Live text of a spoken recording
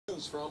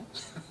comes from.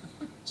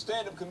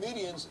 Stand-up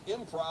comedians,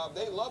 improv,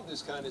 they love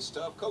this kind of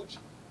stuff. Coach,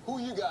 who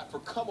you got for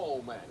Come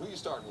On Man? Who you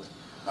starting with?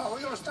 Oh,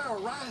 we're going to start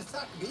with Ryan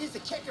Suckerby. He's the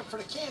kicker for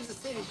the Kansas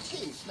City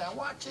Chiefs. Now,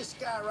 watch this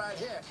guy right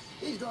here.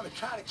 He's going to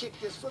try to kick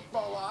this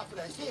football off, and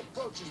as he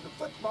approaches the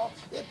football,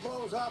 it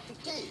blows off the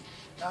tee.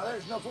 Now,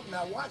 there's no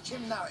football. Now, watch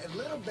him now. A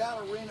little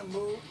ballerina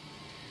move.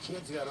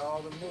 Kid's got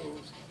all the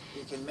moves.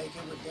 He can make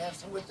it with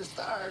Dancing with the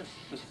Stars.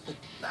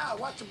 Now,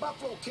 watch the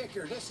Buffalo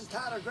kicker. This is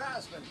Tyler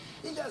Grossman.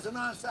 He does an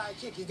onside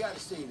kick. You got to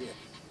see this.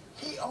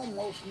 He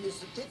almost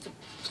missed it.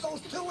 It goes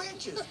 2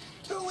 inches.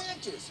 2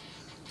 inches.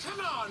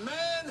 Come on,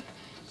 man.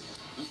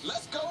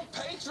 Let's go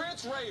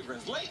Patriots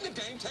Ravens. Late in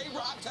the game,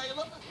 Tyrod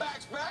Taylor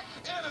backs back,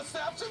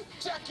 interception.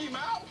 Check him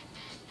out.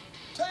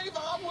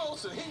 Tavon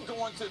Wilson, he's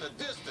going to the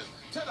distance,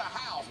 to the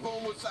house.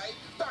 Boom would say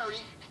 30,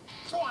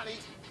 20,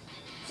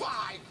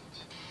 5,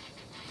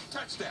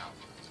 touchdown.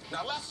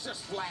 Now let's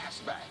just flash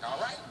back, all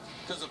right?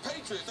 Because the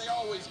Patriots, they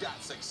always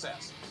got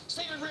success.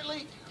 Steven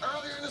Ridley,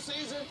 earlier in the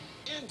season,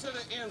 into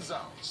the end zone.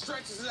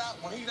 Stretches it out.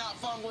 When he's not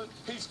fumbling,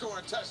 he's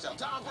scoring touchdown.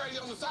 Tom Brady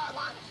on the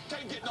sideline,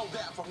 can't get no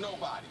dap from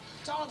nobody.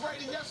 Tom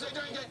Brady yesterday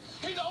during the game,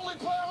 he's the only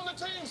player on the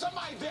team.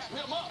 Somebody dap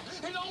him up.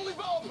 He's the only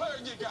ball player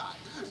you got.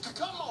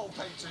 Come on,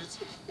 Patriots.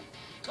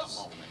 Come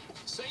on, man.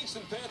 Saints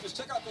and Panthers,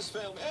 check out this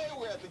film. Hey,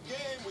 we're at the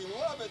game. We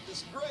love it. This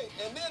is great.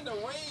 And then the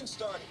rain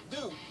started.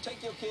 Dude,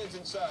 take your kids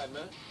inside,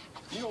 man.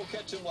 You're going to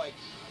catch them like,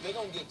 they're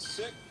going to get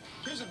sick.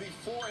 Here's a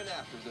before and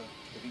after, the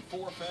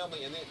before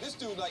family. And then this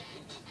dude, like,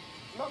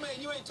 my man,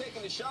 you ain't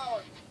taking a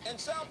shower. And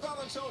Sal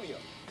Palantonio,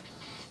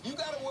 you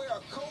got to wear a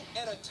coat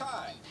and a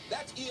tie.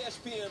 That's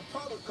ESPN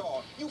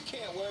protocol. You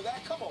can't wear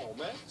that. Come on,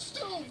 man.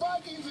 Stu,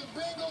 Vikings and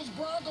Bengals,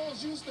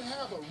 Broncos used to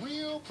have a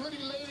real pretty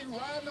lady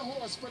riding a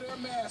horse for their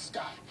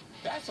mascot.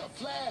 That's a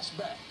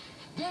flashback.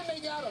 Then they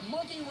got a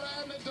monkey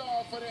riding a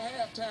dog for their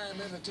halftime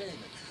entertainment.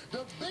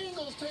 The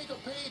Bengals take a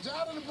page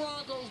out of the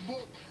Broncos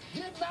book,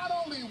 get not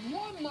only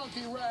one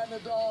monkey riding a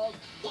dog,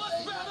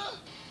 What's better?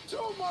 2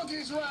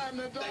 monkeys riding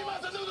a dog. They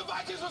must have knew the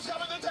Vikings was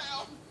coming to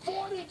town.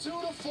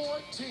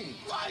 42-14.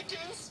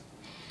 Vikings.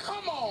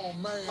 Come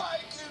on, man.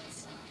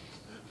 Vikings.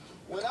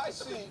 When I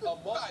see a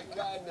monkey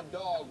riding a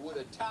dog with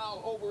a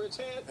towel over its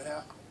head,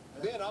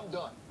 then I'm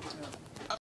done.